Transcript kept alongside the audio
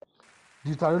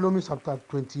Deuteronomy chapter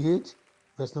 28,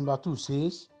 verse number 2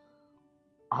 says,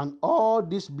 "And all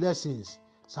these blessings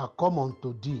shall come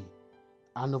unto thee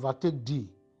and overtake thee,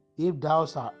 if thou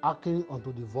shalt hearken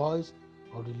unto the voice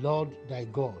of the Lord thy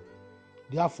God."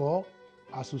 Therefore,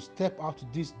 as you step out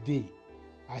this day,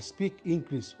 I speak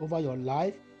increase over your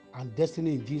life and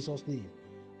destiny in Jesus' name.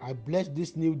 I bless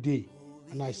this new day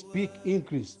and I speak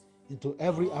increase into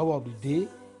every hour of the day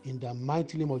in the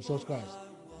mighty name of Jesus Christ.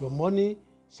 Your money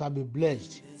shall be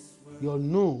blessed. Your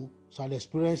noon shall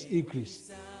experience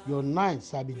increase. Your night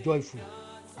shall be joyful.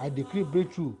 I decree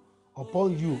breakthrough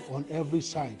upon you on every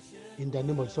side in the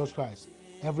name of Jesus Christ.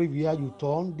 Everywhere you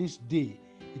turn this day,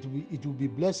 it will be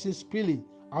blessings spilling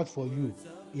out for you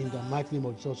in the mighty name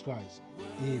of Jesus Christ.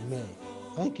 Amen.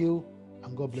 Thank you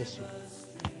and God bless you.